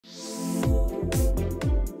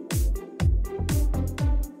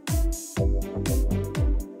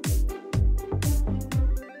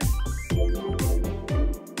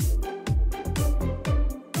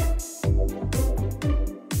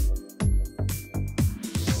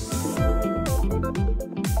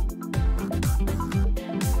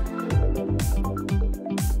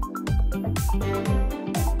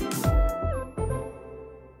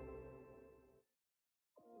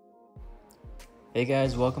Hey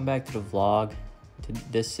guys, welcome back to the vlog.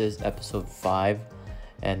 This is episode 5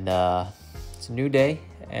 and it's a new day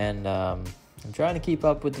and I'm trying to keep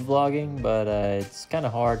up with the vlogging, but it's kind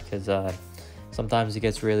of hard because sometimes it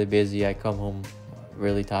gets really busy. I come home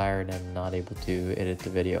really tired and not able to edit the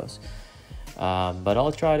videos, but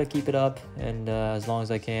I'll try to keep it up and as long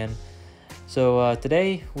as I can. So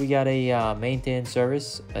today we got a maintenance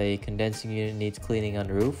service. A condensing unit needs cleaning on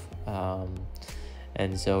the roof.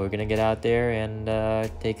 And so we're gonna get out there and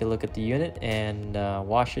take a look at the unit and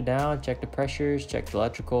wash it down, check the pressures, check the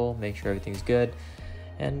electrical, make sure everything's good,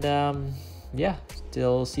 and yeah,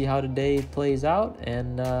 still see how the day plays out.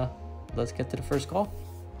 And let's get to the first call.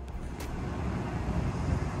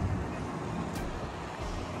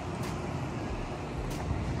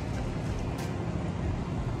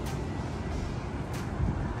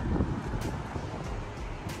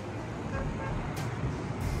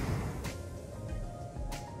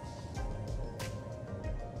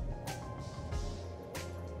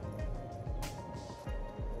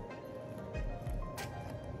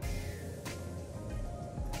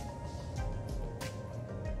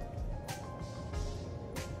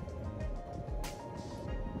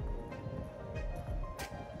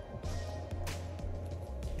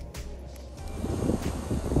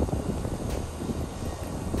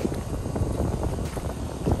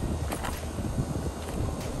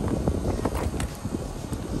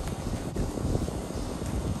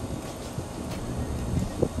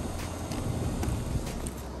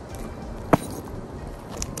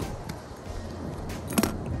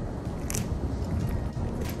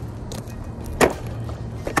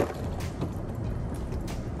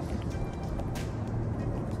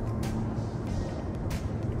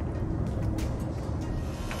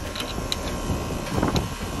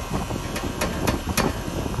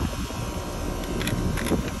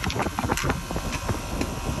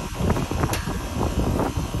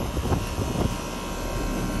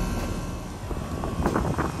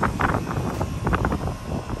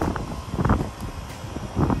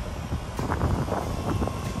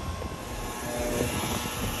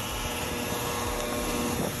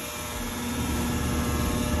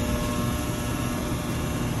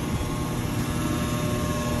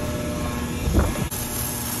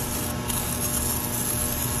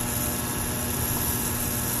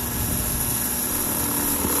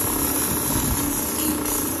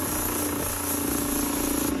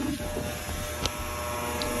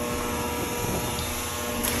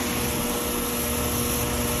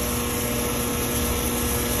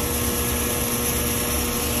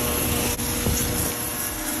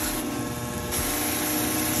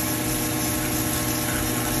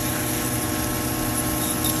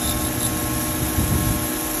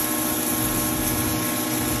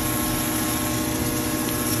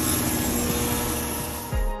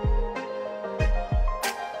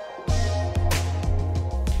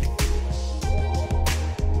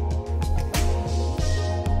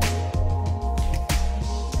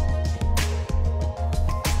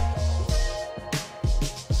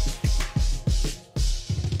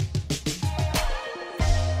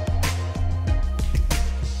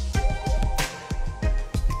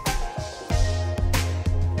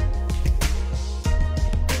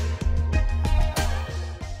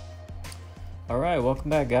 Alright, welcome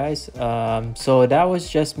back guys. So that was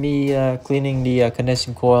just me cleaning the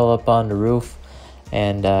condensing coil up on the roof,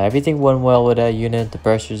 and everything went well with that unit. The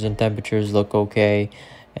pressures and temperatures look okay,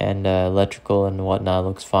 and electrical and whatnot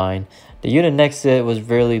looks fine. The unit next to it was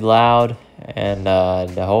really loud, and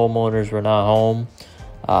the homeowners were not home.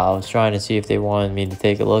 I was trying to see if they wanted me to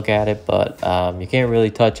take a look at it, but you can't really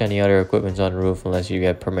touch any other equipment on the roof unless you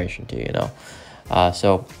get permission to,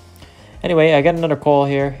 so anyway, I got another call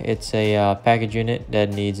here. It's a package unit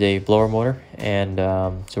that needs a blower motor, and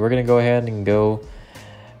so we're gonna go ahead and go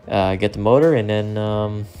get the motor and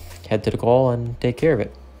then head to the call and take care of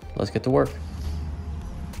it. Let's get to work.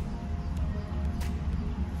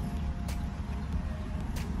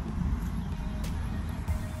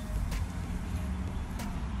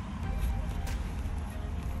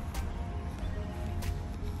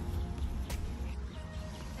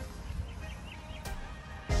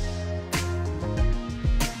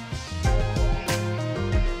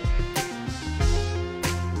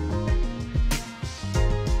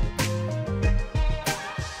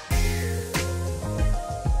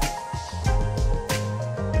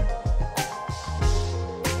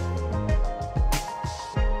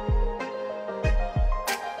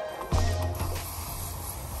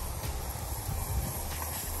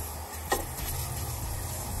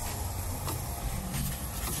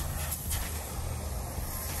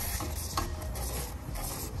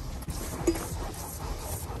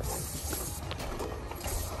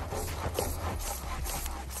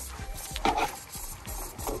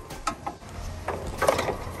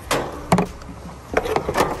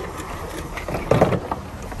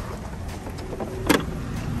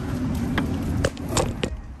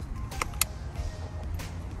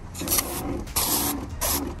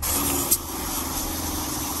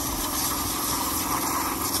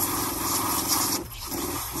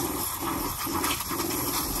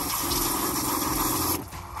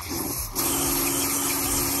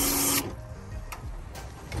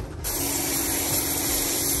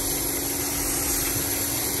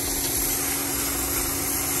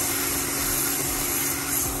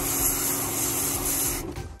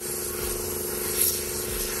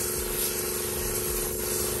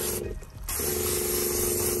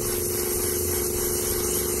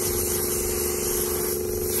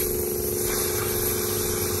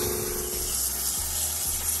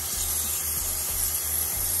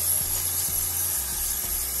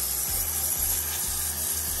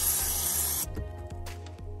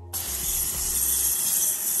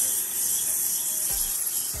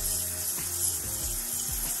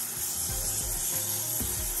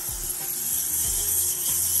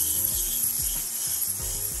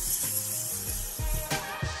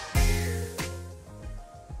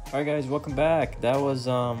 Alright guys, welcome back. That was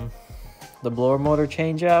the blower motor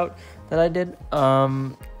change out that I did.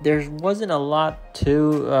 There wasn't a lot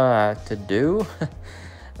to do.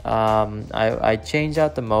 I changed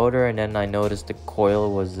out the motor, and then I noticed the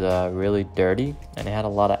coil was really dirty and it had a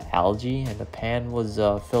lot of algae, and the pan was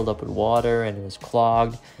filled up with water and it was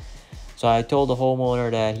clogged. So I told the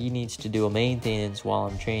homeowner that he needs to do a maintenance while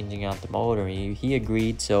I'm changing out the motor. He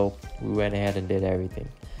agreed, so we went ahead and did everything.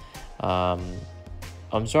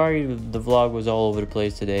 I'm sorry the vlog was all over the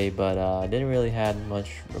place today, but I didn't really have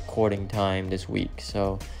much recording time this week.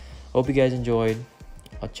 So hope you guys enjoyed.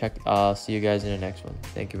 I'll see you guys in the next one.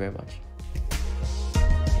 Thank you very much.